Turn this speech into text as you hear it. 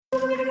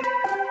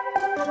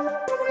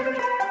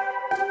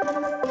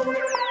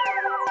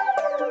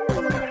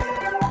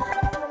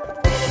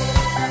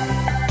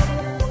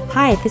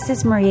Hi, this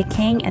is Maria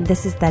King, and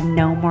this is the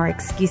No More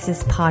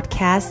Excuses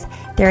podcast.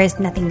 There is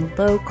nothing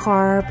low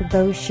carb,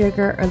 low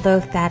sugar, or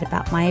low fat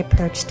about my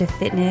approach to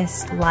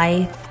fitness,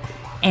 life,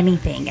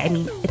 anything. I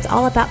mean, it's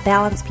all about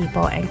balance,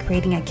 people, and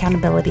creating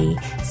accountability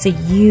so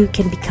you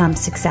can become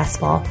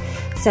successful.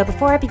 So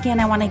before I begin,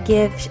 I want to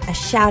give a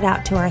shout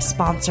out to our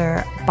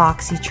sponsor,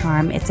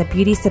 BoxyCharm. It's a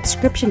beauty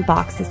subscription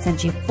box that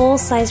sends you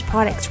full-size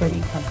products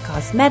ranging from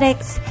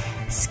cosmetics,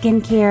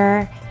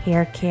 skincare,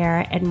 hair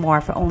care, and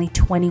more for only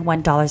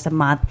 $21 a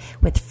month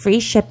with free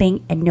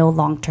shipping and no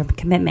long-term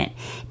commitment.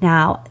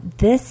 Now,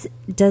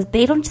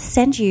 they don't just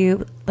send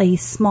you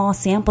these small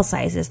sample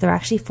sizes. They're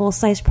actually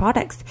full-size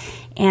products,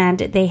 and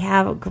they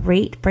have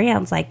great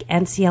brands like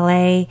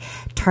NCLA,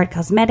 Tarte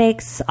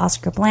Cosmetics,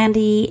 Oscar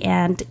Blandy,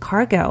 and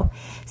Cargo.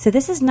 So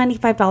this is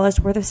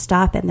 $95 worth of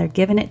stuff, and they're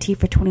giving it to you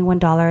for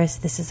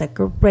 $21. This is a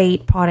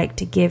great product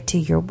to give to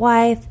your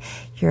wife,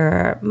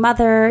 your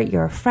mother,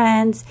 your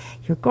friends,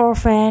 your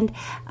girlfriend.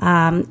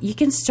 You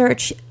can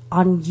search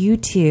on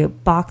YouTube,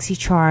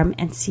 BoxyCharm,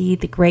 and see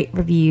the great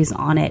reviews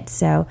on it.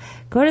 So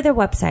go to their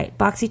website,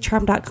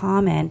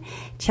 BoxyCharm.com, and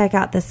check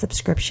out the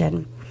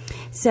subscription.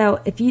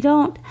 So if you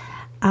don't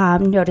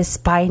notice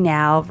by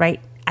now, right,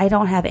 I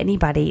don't have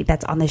anybody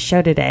that's on the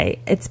show today.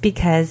 It's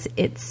because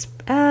it's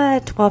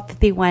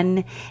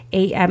 12:51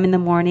 a.m. in the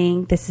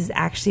morning. This is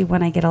actually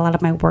when I get a lot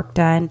of my work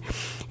done.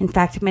 In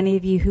fact, many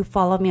of you who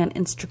follow me on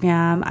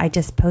Instagram, I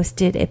just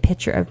posted a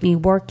picture of me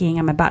working.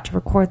 I'm about to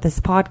record this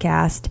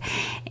podcast.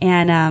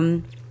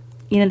 And,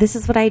 this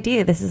is what I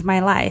do. This is my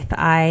life.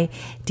 I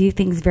do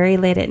things very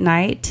late at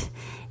night.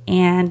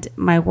 And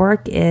my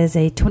work is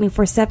a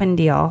 24/7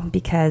 deal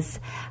because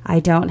I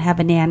don't have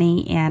a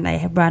nanny and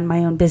I run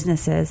my own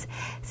businesses.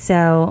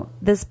 So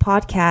this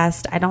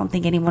podcast, I don't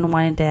think anyone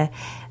wanted to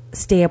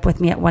stay up with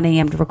me at 1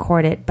 a.m. to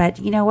record it. But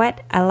you know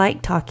what? I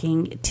like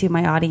talking to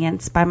my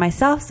audience by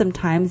myself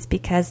sometimes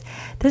because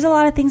there's a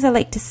lot of things I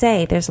like to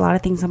say. There's a lot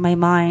of things on my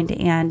mind,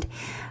 and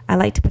I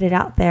like to put it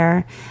out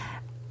there.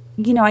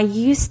 I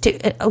used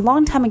to, a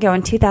long time ago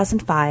in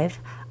 2005,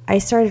 I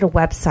started a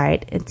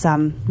website. It's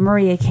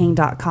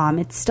mariaking.com.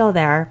 It's still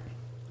there,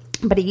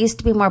 but it used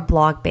to be more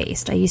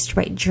blog-based. I used to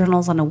write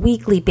journals on a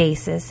weekly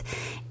basis,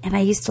 and I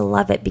used to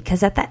love it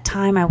because at that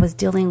time I was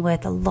dealing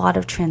with a lot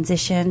of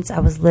transitions. I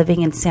was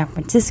living in San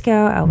Francisco.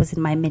 I was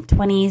in my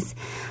mid-20s.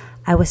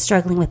 I was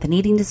struggling with an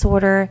eating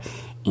disorder,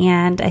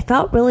 and I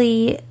felt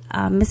really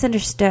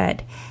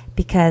misunderstood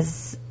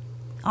because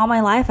all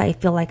my life I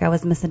feel like I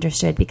was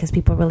misunderstood because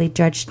people really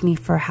judged me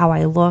for how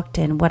I looked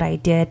and what I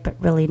did, but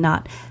really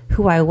not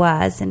who I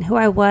was. And who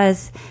I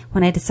was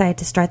when I decided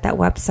to start that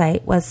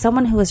website was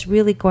someone who was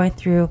really going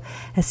through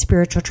a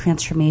spiritual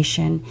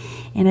transformation.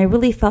 And I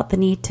really felt the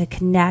need to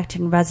connect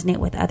and resonate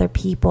with other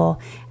people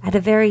at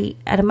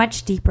a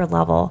much deeper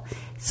level.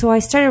 So I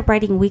started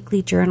writing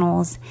weekly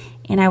journals,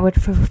 and I would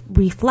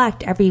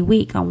reflect every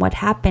week on what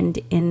happened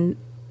in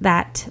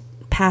that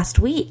past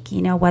week,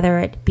 whether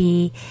it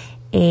be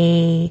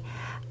a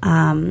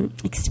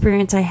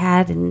experience I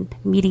had in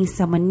meeting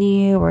someone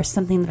new, or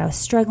something that I was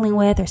struggling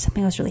with, or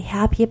something I was really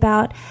happy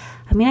about.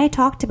 I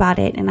talked about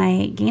it, and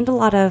I gained a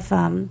lot of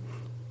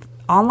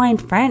online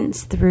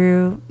friends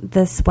through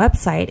this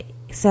website.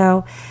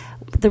 So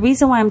the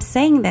reason why I'm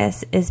saying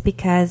this is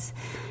because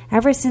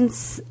ever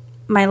since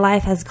my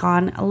life has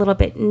gone a little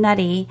bit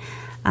nutty,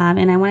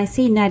 and when I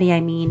say nutty, I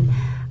mean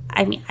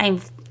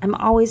I'm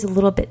always a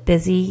little bit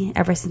busy.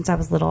 Ever since I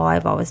was little,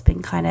 I've always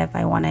been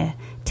I want to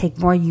take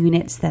more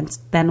units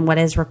than what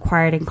is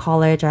required in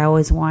college. I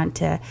always want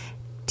to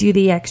do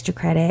the extra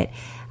credit.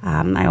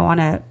 I want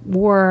to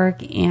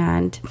work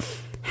and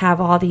have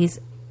all these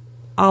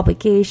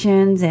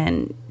obligations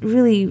and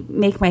really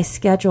make my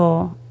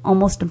schedule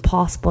almost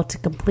impossible to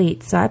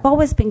complete. So I've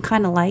always been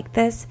kind of like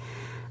this.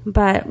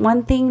 But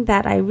one thing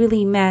that I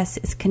really miss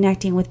is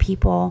connecting with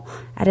people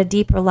at a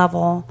deeper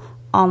level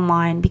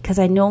online, because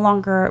I no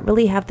longer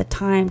really have the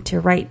time to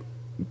write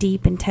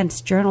deep,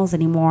 intense journals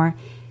anymore,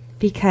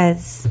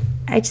 because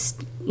I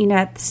just,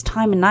 at this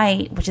time of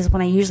night, which is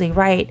when I usually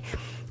write,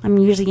 I'm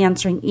usually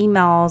answering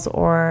emails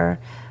or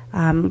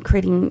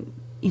creating,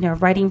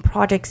 writing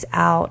projects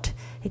out,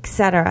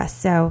 etc.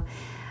 So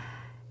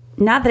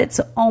now that it's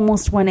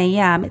almost 1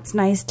 a.m., it's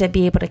nice to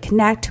be able to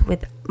connect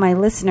with my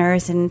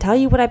listeners and tell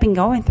you what I've been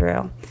going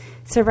through.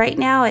 So right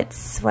now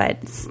it's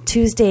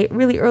Tuesday,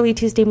 really early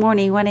Tuesday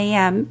morning, 1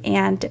 a.m.,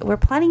 and we're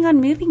planning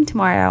on moving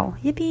tomorrow.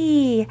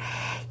 Yippee!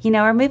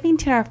 We're moving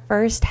to our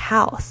first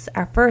house,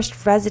 our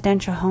first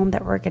residential home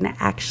that we're going to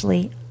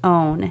actually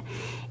own.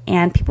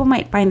 And people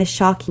might find this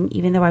shocking,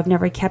 even though I've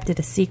never kept it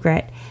a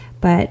secret.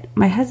 But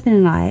my husband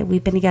and I,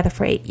 we've been together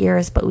for 8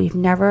 years, but we've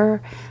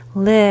never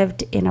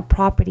lived in a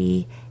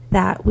property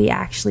that we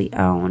actually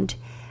owned.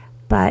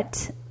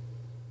 But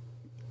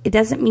it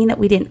doesn't mean that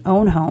we didn't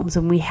own homes,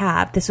 and we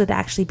have. This would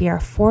actually be our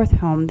fourth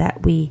home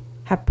that we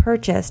have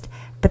purchased,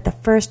 but the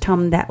first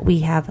home that we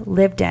have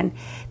lived in.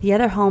 The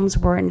other homes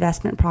were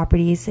investment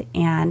properties,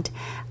 and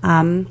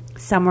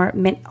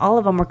all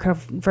of them were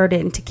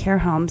converted into care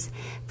homes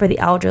for the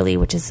elderly,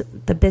 which is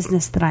the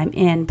business that I'm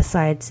in,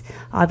 besides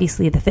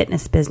obviously the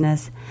fitness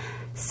business.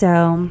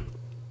 So,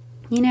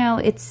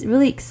 it's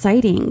really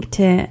exciting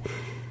to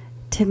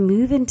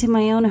move into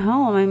my own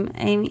home.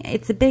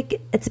 It's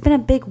been a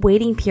big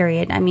waiting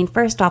period.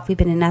 First off, we've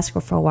been in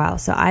escrow for a while,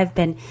 so I've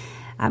been.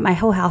 My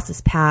whole house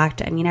is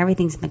packed.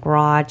 Everything's in the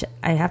garage.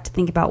 I have to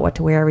think about what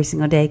to wear every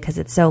single day because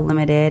it's so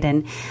limited.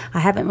 And I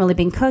haven't really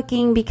been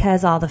cooking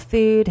because all the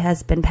food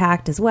has been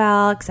packed as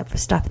well, except for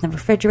stuff in the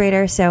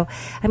refrigerator. So,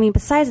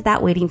 besides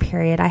that waiting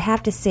period, I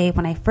have to say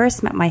when I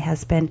first met my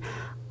husband,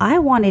 I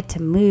wanted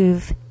to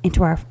move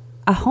into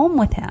a home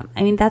with him.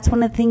 That's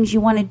one of the things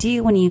you want to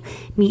do when you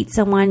meet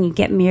someone, you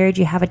get married,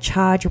 you have a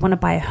child, you want to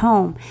buy a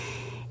home.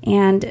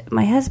 And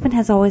my husband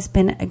has always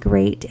been a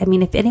great,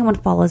 if anyone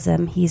follows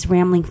him, he's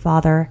Rambling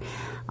Father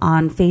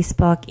on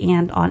Facebook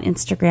and on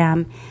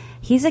Instagram.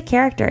 He's a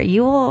character.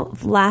 You will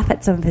laugh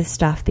at some of his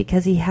stuff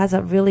because he has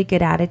a really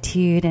good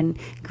attitude and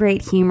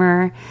great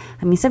humor.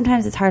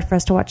 Sometimes it's hard for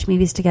us to watch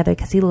movies together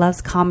because he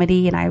loves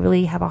comedy, and I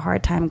really have a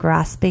hard time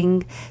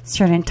grasping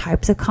certain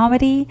types of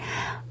comedy.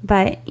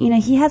 But,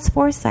 he has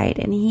foresight,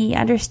 and he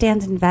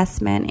understands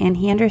investment, and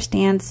he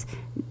understands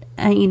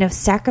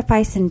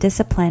sacrifice and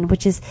discipline,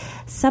 which is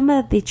some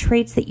of the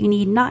traits that you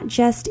need, not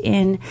just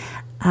in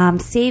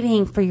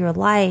saving for your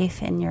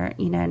life and your,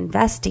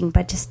 investing,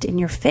 but just in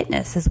your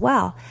fitness as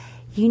well.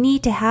 You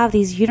need to have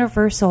these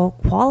universal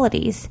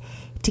qualities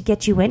to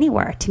get you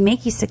anywhere, to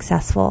make you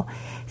successful.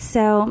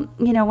 So,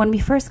 when we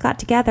first got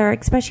together,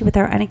 especially with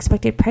our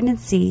unexpected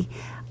pregnancy,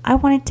 I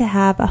wanted to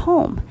have a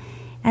home.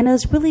 And it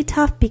was really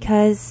tough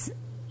because,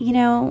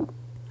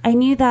 I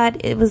knew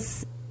that it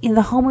was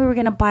the home we were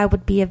going to buy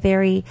would be a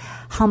very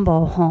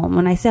humble home.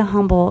 When I say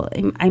humble,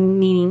 I'm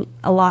meaning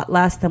a lot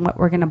less than what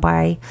we're going to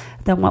buy,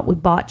 than what we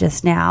bought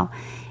just now.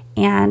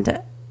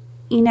 And,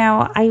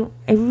 I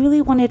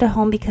really wanted a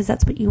home because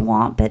that's what you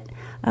want. But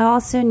I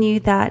also knew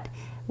that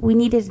we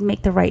needed to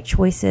make the right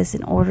choices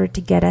in order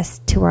to get us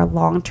to our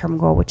long-term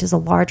goal, which is a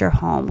larger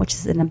home, which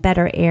is in a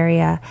better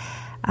area.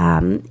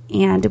 And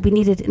we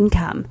needed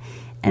income.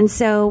 And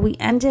so we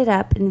ended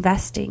up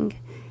investing.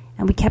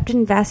 And we kept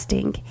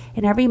investing,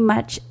 and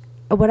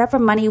whatever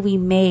money we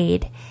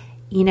made,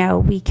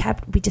 we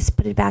just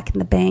put it back in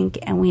the bank,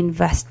 and we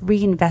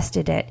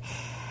reinvested it.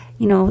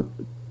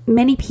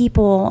 Many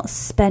people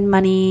spend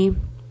money,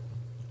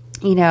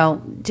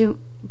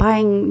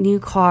 buying new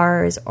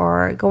cars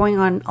or going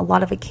on a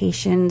lot of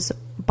vacations,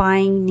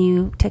 buying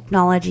new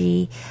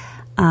technology,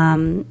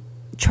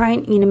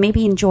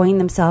 maybe enjoying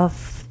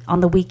themselves on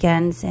the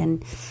weekends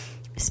and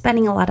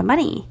spending a lot of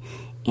money.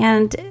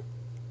 And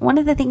one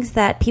of the things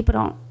that people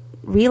don't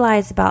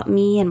realize about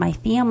me and my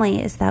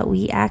family is that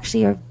we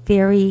actually are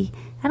we're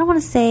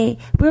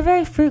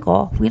very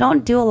frugal. We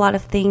don't do a lot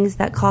of things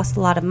that cost a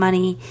lot of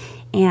money.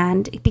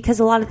 And because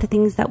a lot of the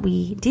things that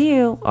we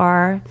do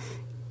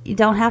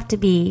don't have to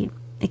be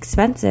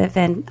expensive,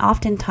 and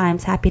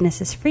oftentimes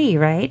happiness is free,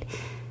 right?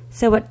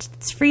 So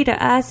what's free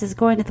to us is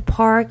going to the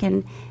park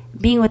and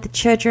being with the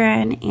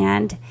children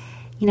and,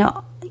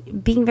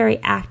 being very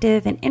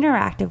active and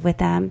interactive with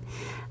them.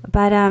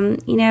 But,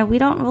 we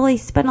don't really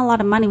spend a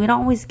lot of money. We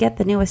don't always get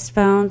the newest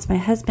phones. My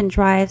husband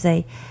drives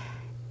a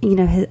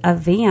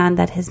van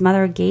that his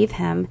mother gave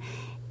him.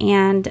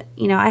 And,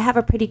 I have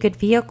a pretty good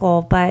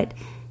vehicle, but,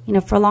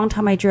 for a long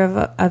time I drove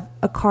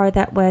a car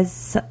that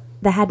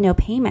had no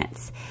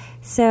payments.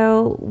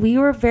 So we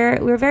were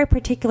very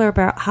particular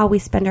about how we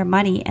spend our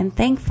money. And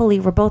thankfully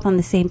we're both on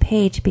the same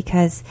page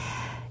because,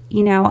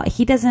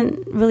 he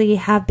doesn't really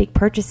have big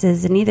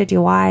purchases, and neither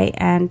do I.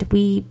 And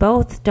we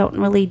both don't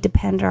really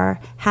depend our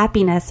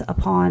happiness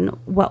upon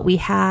what we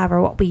have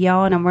or what we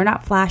own. And we're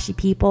not flashy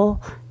people.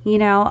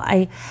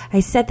 I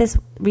said this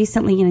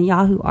recently in a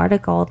Yahoo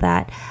article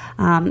that,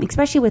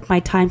 especially with my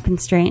time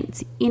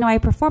constraints, I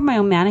perform my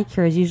own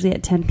manicures usually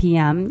at 10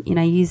 p.m.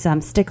 I use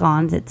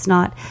stick-ons. It's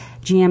not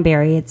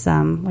Jamberry. It's,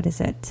 what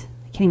is it?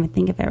 I can't even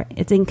think of it.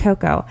 It's in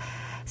cocoa.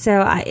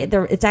 So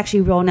it's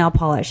actually real nail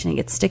polish, and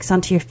it sticks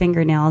onto your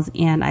fingernails,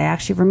 and I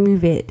actually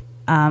remove it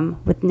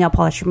with nail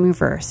polish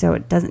remover so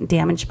it doesn't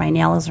damage my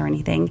nails or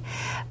anything.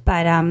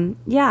 But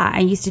I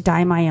used to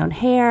dye my own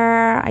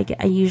hair. I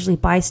usually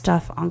buy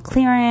stuff on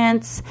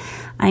clearance.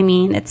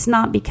 It's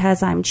not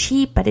because I'm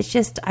cheap, but it's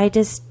just I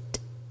just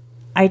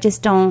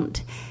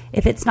don't.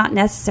 If it's not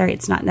necessary,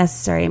 it's not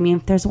necessary.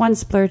 If there's one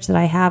splurge that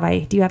I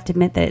do have to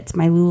admit that it's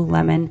my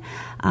Lululemon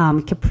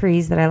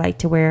capris that I like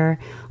to wear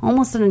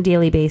almost on a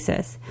daily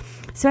basis.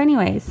 So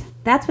anyways,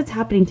 that's what's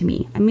happening to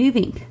me. I'm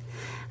moving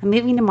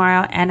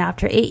tomorrow, and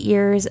after 8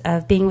 years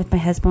of being with my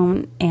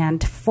husband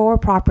and 4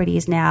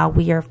 properties now,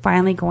 we are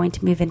finally going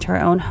to move into our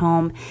own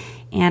home.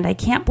 And I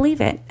can't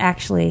believe it,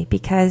 actually,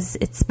 because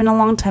it's been a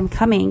long time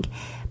coming.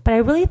 But I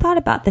really thought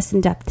about this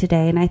in depth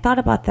today, and I thought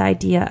about the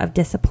idea of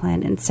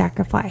discipline and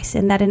sacrifice,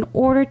 and that in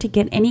order to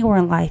get anywhere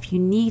in life, you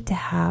need to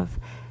have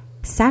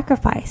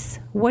sacrifice.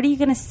 What are you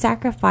going to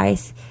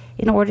sacrifice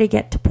in order to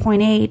get to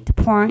point A to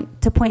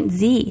point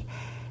Z.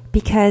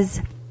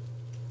 Because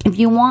if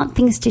you want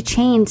things to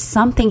change,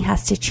 something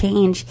has to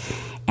change.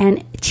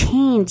 And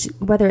change,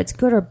 whether it's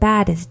good or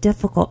bad, is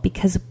difficult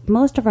because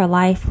most of our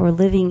life we're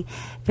living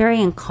very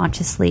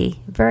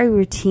unconsciously, very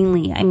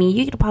routinely. I mean,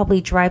 you could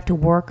probably drive to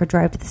work or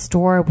drive to the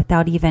store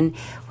without even,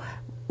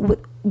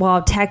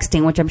 while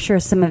texting, which I'm sure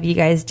some of you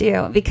guys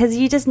do, because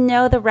you just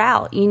know the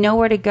route. You know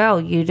where to go.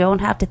 You don't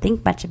have to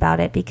think much about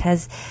it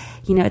because,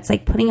 it's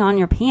like putting on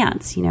your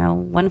pants,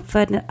 one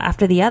foot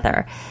after the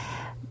other.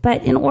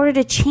 But in order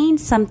to change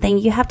something,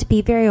 you have to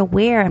be very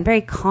aware and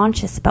very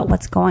conscious about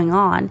what's going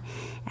on.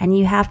 And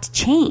you have to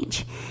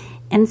change.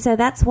 And so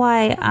that's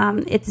why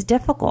it's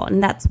difficult.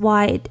 And that's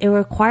why it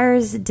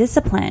requires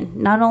discipline,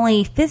 not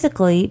only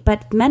physically,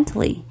 but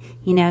mentally,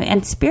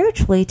 and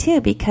spiritually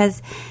too.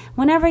 Because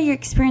whenever you're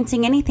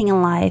experiencing anything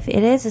in life,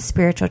 it is a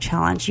spiritual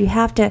challenge. You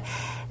have to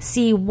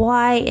see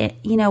why,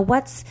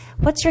 what's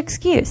your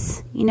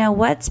excuse?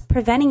 What's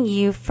preventing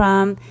you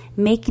from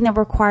making the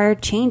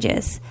required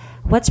changes?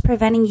 What's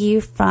preventing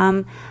you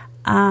from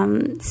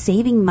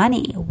saving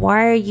money?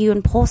 Why are you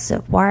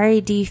impulsive?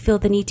 Why do you feel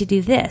the need to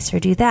do this or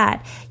do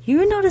that?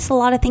 You notice a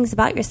lot of things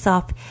about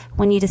yourself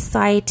when you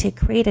decide to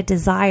create a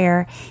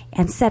desire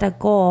and set a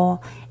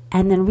goal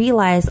and then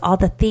realize all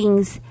the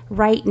things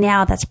right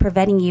now that's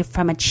preventing you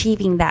from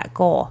achieving that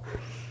goal.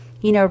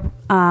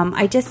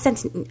 I just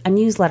sent a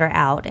newsletter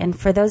out, and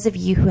for those of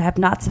you who have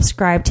not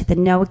subscribed to the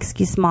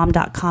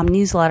NoExcuseMom.com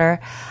newsletter,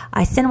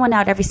 I send one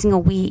out every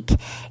single week,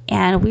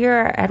 and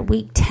we're at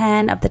week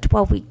 10 of the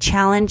 12-week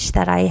challenge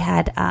that I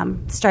had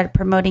started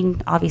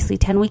promoting, obviously,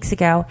 10 weeks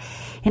ago,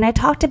 and I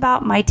talked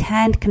about my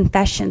 10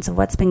 confessions of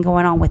what's been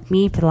going on with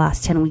me for the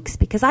last 10 weeks,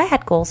 because I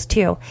had goals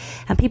too,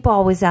 and people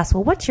always ask,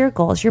 well, what's your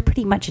goals? You're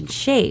pretty much in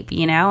shape,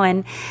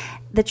 and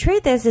the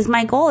truth is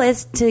my goal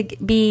is to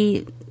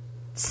be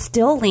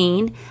still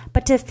lean,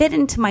 but to fit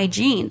into my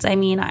jeans. I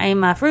mean,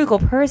 I'm a frugal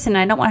person.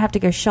 I don't want to have to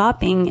go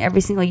shopping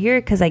every single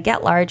year because I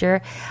get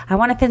larger. I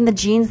want to fit in the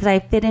jeans that I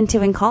fit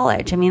into in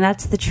college. I mean,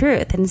 that's the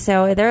truth. And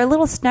so they're a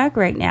little snug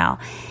right now.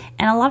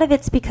 And a lot of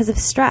it's because of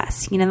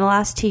stress. In the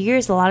last 2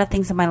 years, a lot of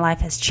things in my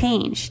life has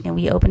changed.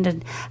 We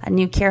opened a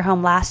new care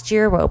home last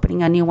year. We're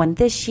opening a new one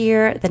this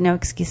year. The No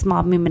Excuse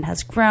Mom movement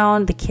has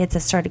grown. The kids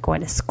have started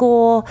going to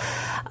school.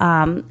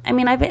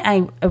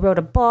 I wrote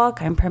a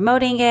book. I'm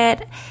promoting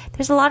it.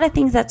 There's a lot of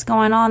things that's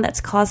going on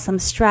that's caused some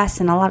stress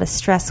and a lot of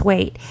stress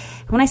weight.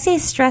 When I say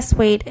stress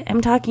weight,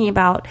 I'm talking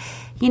about,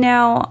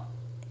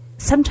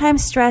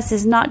 sometimes stress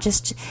is not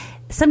just,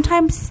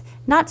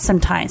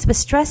 but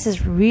stress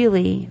is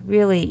really,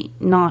 really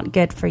not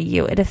good for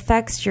you. It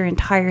affects your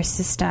entire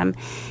system,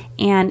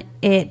 and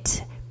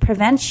it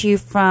prevents you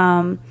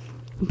from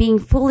being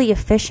fully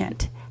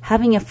efficient,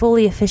 having a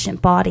fully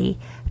efficient body.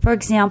 For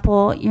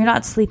example, you're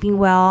not sleeping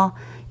well.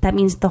 That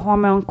means the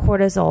hormone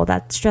cortisol,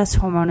 that stress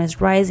hormone,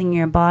 is rising in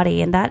your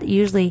body, and that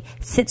usually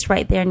sits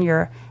right there in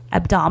your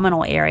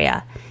abdominal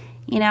area.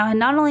 And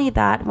not only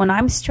that, when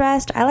I'm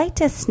stressed, I like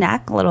to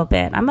snack a little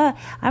bit. I'm a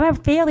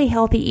fairly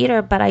healthy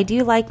eater, but I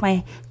do like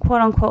my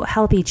quote-unquote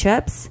healthy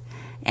chips.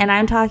 And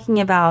I'm talking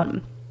about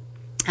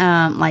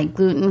like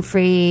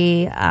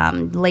gluten-free,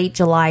 late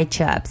July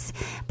chips.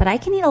 But I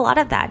can eat a lot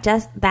of that,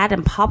 just that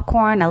and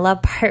popcorn. I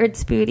love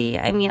Pirate's Booty.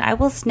 I mean, I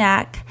will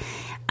snack.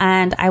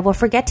 And I will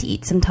forget to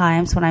eat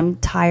sometimes when I'm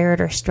tired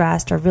or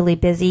stressed or really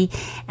busy.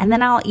 And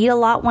then I'll eat a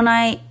lot when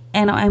I'm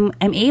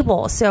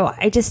able. So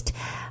I just...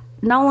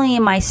 Not only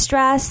am I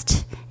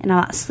stressed and I'm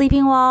not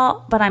sleeping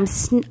well, but I'm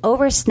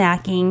over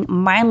snacking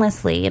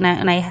mindlessly.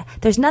 And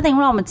there's nothing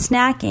wrong with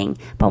snacking,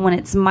 but when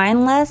it's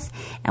mindless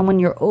and when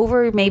you're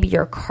over maybe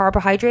your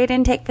carbohydrate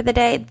intake for the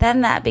day,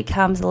 then that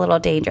becomes a little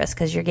dangerous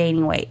because you're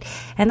gaining weight.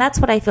 And that's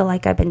what I feel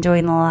like I've been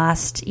doing the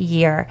last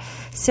year.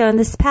 So in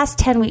this past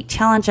 10-week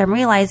challenge, I'm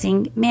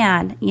realizing,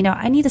 man,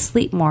 I need to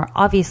sleep more,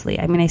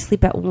 obviously. I mean, I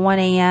sleep at 1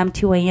 a.m.,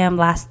 2 a.m.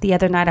 The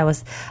other night I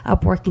was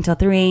up working till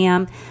 3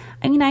 a.m.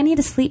 I need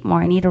to sleep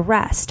more. I need to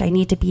rest. I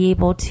need to be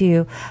able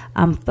to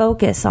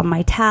focus on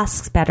my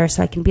tasks better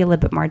so I can be a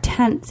little bit more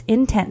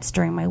intense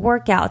during my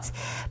workouts.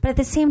 But at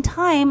the same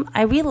time,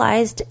 I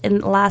realized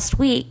in last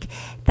week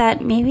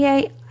that maybe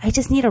I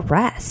just need a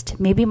rest.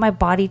 Maybe my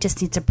body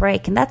just needs a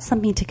break. And that's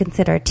something to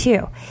consider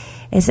too,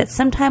 is that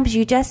sometimes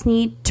you just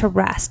need to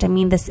rest.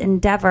 This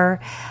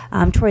endeavor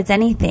towards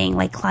anything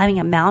like climbing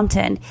a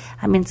mountain,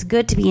 it's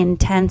good to be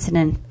intense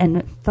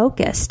and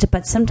focused,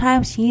 but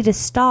sometimes you need to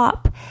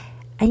stop.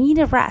 I need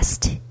to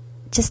rest.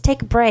 Just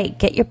take a break.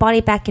 Get your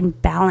body back in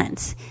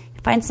balance.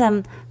 Find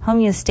some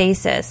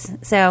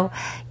homeostasis. So,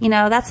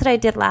 that's what I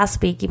did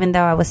last week. Even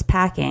though I was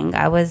packing,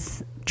 I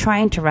was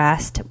trying to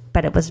rest,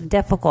 but it was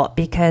difficult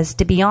because,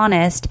 to be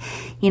honest,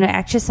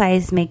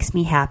 exercise makes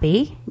me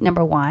happy.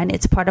 Number one,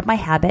 it's part of my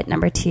habit.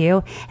 Number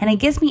two, and it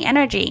gives me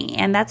energy.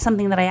 And that's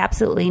something that I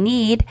absolutely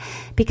need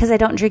because I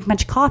don't drink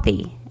much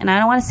coffee. And I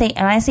don't want to say,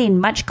 and I say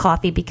much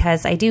coffee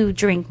because I do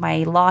drink my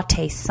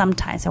latte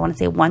sometimes. I want to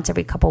say once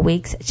every couple of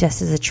weeks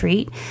just as a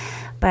treat.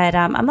 But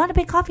I'm not a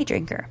big coffee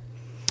drinker.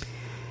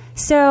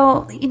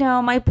 So,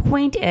 my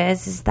point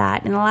is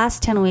that in the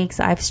last 10 weeks,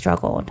 I've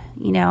struggled,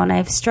 and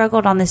I've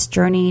struggled on this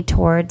journey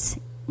towards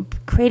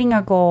creating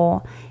a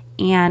goal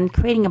and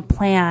creating a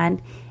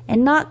plan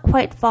and not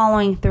quite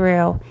following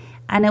through.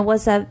 And it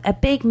was a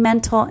big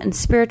mental and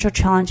spiritual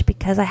challenge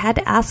because I had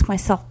to ask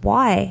myself,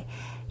 why?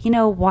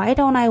 Why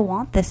don't I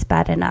want this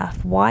bad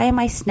enough? Why am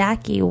I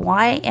snacky?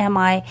 Why am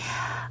I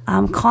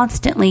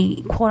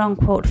constantly, quote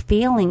unquote,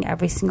 failing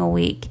every single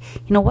week?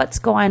 What's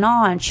going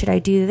on? Should I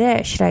do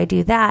this? Should I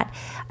do that?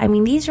 I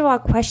mean, these are all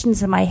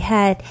questions in my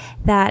head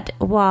that,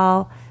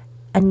 while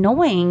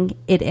annoying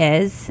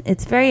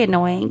it's very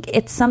annoying.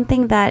 It's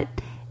something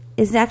that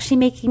is actually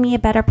making me a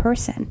better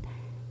person.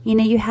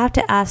 You have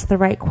to ask the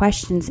right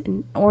questions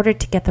in order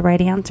to get the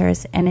right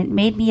answers. And it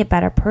made me a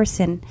better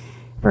person,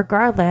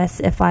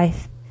 regardless if I,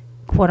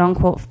 quote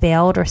unquote,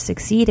 failed or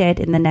succeeded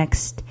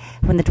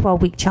when the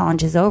 12-week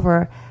challenge is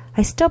over.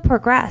 I still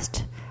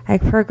progressed. I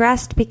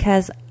progressed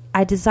because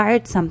I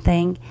desired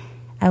something.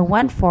 I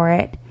went for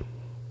it,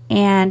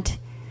 and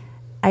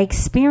I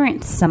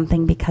experienced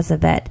something because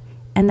of it.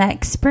 And that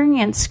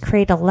experience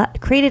created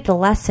a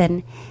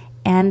lesson,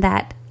 and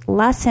that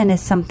lesson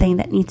is something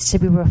that needs to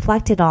be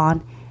reflected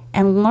on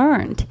and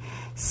learned.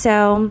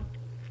 So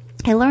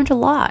I learned a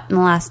lot in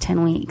the last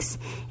 10 weeks,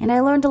 and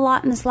I learned a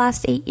lot in this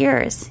last 8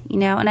 years,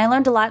 and I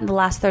learned a lot in the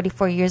last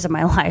 34 years of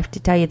my life, to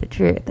tell you the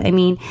truth. I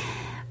mean,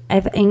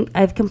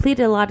 I've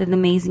completed a lot of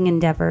amazing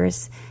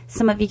endeavors.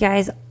 Some of you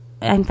guys,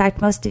 in fact,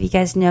 most of you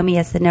guys know me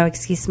as the No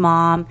Excuse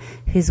Mom,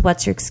 whose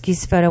What's Your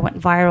Excuse photo went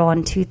viral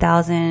in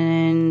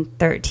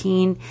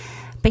 2013.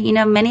 But,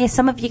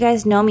 some of you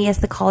guys know me as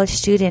the college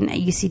student at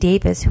UC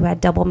Davis who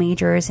had double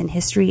majors in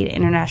history and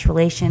international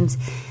relations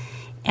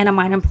and a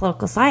minor in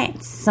political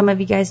science. Some of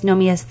you guys know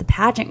me as the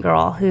pageant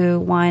girl who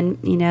won,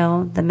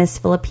 the Miss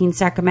Philippines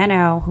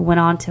Sacramento, who went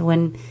on to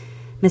win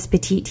Miss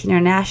Petite Teen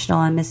International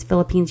and Miss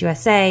Philippines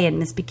USA and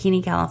Miss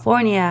Bikini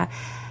California.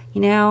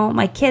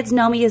 My kids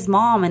know me as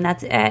Mom, and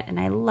that's it. And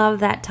I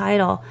love that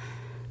title.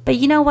 But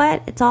you know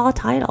what? It's all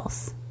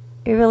titles.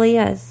 It really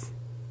is.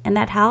 And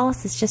that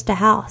house is just a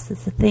house.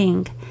 It's a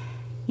thing.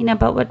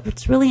 But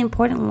what's really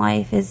important in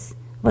life is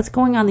what's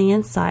going on the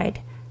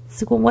inside.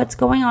 So what's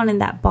going on in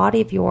that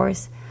body of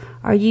yours?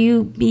 Are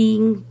you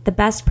being the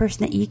best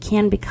person that you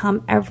can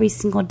become every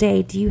single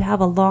day? Do you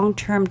have a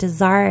long-term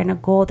desire and a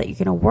goal that you're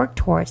going to work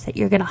towards, that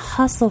you're going to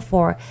hustle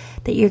for,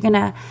 that you're going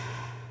to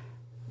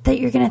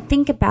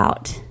think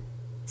about,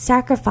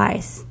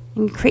 sacrifice,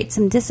 and create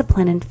some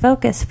discipline and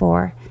focus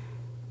for?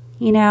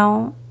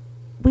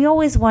 We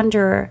always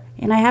wonder,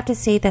 and I have to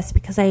say this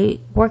because I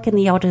work in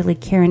the elderly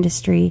care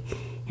industry,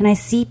 and I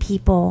see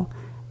people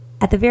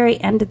at the very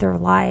end of their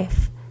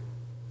life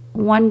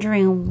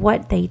wondering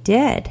what they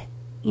did.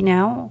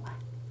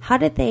 How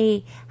did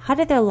they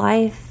live their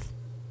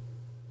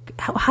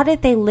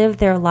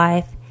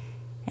life,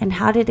 and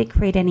how did it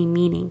create any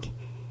meaning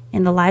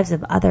in the lives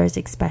of others,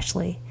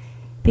 especially?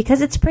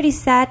 Because it's pretty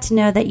sad to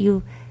know that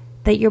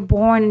you're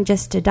born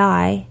just to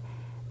die,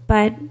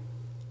 but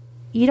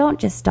you don't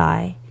just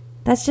die.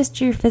 That's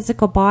just your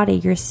physical body,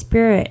 your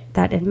spirit,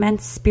 that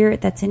immense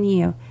spirit that's in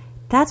you.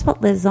 That's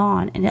what lives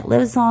on, and it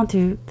lives on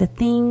through the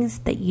things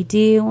that you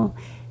do,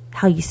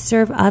 how you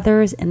serve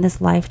others in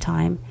this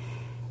lifetime.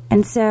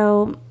 And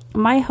so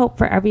my hope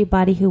for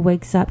everybody who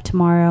wakes up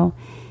tomorrow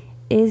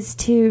is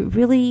to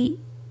really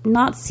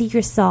not see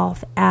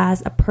yourself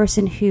as a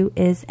person who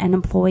is an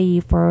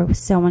employee for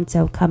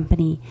so-and-so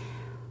company,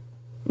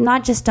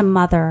 not just a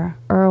mother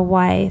or a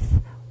wife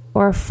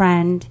or a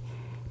friend,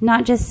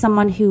 not just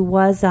someone who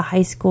was a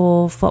high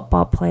school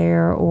football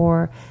player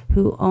or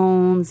who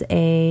owns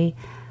a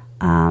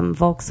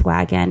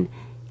Volkswagen.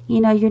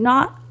 You're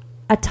not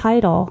a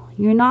title.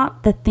 You're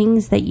not the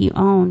things that you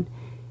own.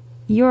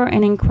 You're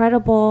an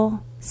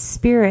incredible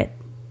spirit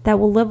that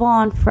will live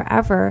on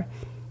forever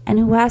and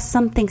who has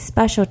something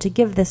special to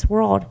give this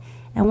world.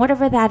 And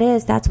whatever that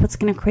is, that's what's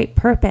going to create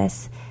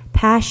purpose,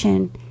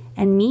 passion,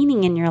 and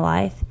meaning in your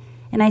life.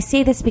 And I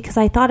say this because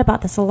I thought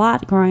about this a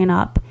lot growing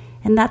up.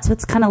 And that's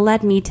what's kind of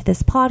led me to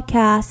this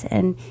podcast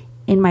and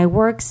in my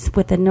works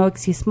with the No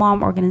Excuse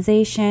Mom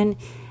organization,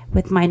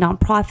 with my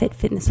nonprofit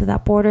Fitness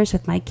Without Borders,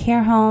 with my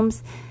care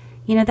homes.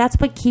 That's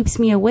what keeps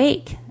me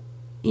awake,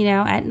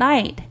 at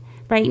night.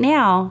 Right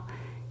now,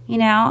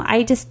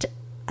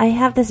 I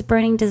have this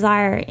burning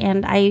desire,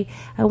 and I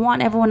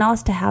want everyone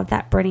else to have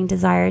that burning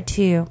desire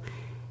too.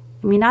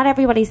 I mean, not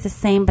everybody's the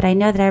same, but I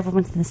know that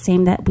everyone's the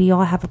same, that we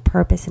all have a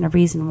purpose and a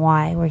reason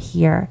why we're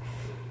here.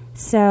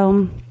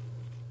 So,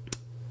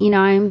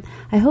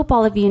 I hope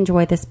all of you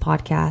enjoy this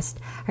podcast.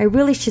 I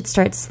really should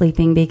start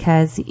sleeping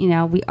because,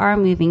 we are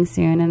moving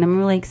soon, and I'm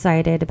really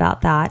excited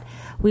about that.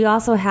 We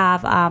also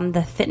have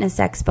the Fitness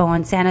Expo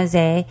in San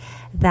Jose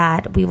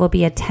that we will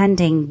be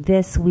attending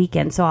this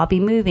weekend. So I'll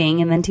be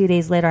moving, and then 2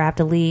 days later I have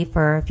to leave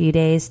for a few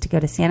days to go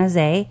to San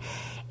Jose,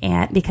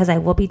 and because I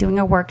will be doing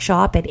a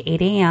workshop at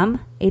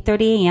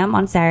 8:30 a.m.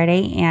 on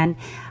Saturday, and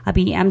I'll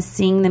be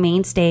emceeing the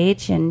main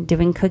stage and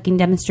doing cooking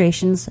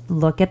demonstrations.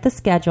 Look at the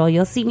schedule.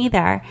 You'll see me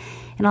there.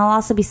 And I'll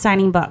also be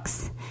signing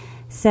books.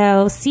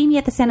 So see me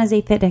at the San Jose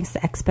Fitness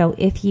Expo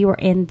if you are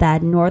in the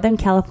Northern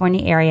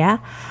California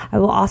area. I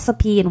will also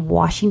be in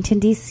Washington,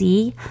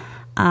 D.C.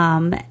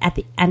 At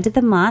the end of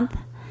the month.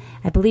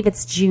 I believe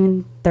it's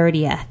June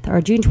 30th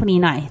or June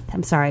 29th.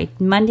 I'm sorry.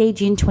 Monday,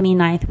 June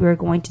 29th, we're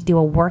going to do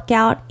a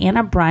workout and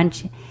a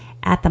brunch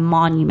at the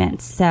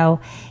Monument. So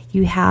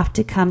you have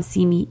to come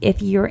see me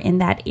if you're in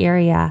that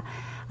area.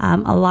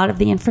 A lot of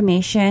the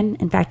information,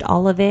 in fact,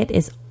 all of it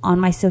is on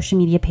my social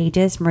media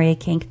pages, Maria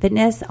Kang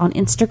Fitness on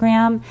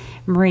Instagram,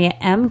 Maria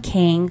M.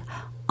 Kang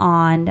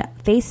on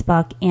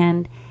Facebook.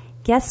 And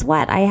guess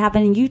what? I have a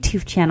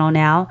YouTube channel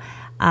now.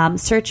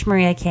 Search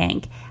Maria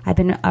Kang. I've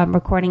been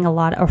recording a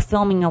lot or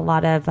filming a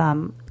lot of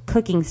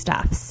cooking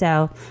stuff.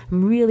 So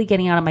I'm really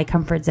getting out of my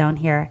comfort zone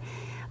here.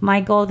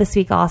 My goal this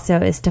week also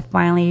is to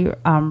finally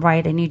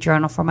write a new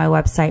journal for my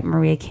website,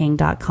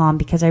 mariakang.com,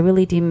 because I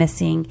really do miss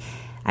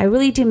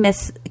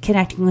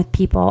connecting with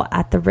people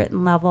at the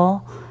written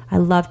level. I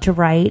love to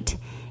write,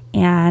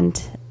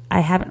 and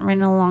I haven't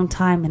written in a long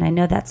time, and I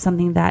know that's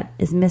something that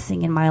is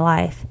missing in my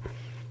life.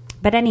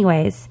 But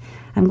anyways,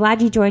 I'm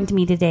glad you joined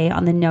me today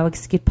on the No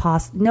Excuse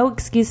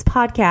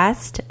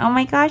podcast. Oh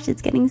my gosh,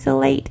 it's getting so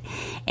late.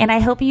 And I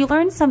hope you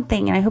learned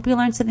something, and I hope you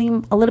learned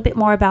something a little bit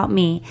more about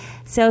me.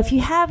 So if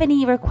you have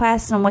any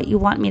requests on what you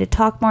want me to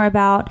talk more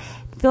about,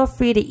 feel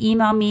free to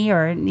email me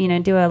or,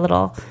 do a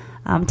little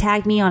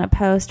tag me on a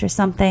post or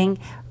something,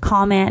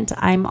 comment.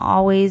 I'm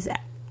always,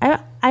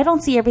 I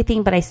don't see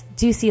everything, but I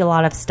do see a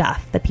lot of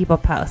stuff that people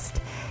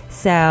post.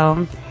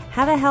 So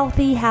have a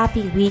healthy,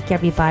 happy week,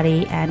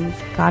 everybody, and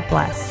God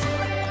bless.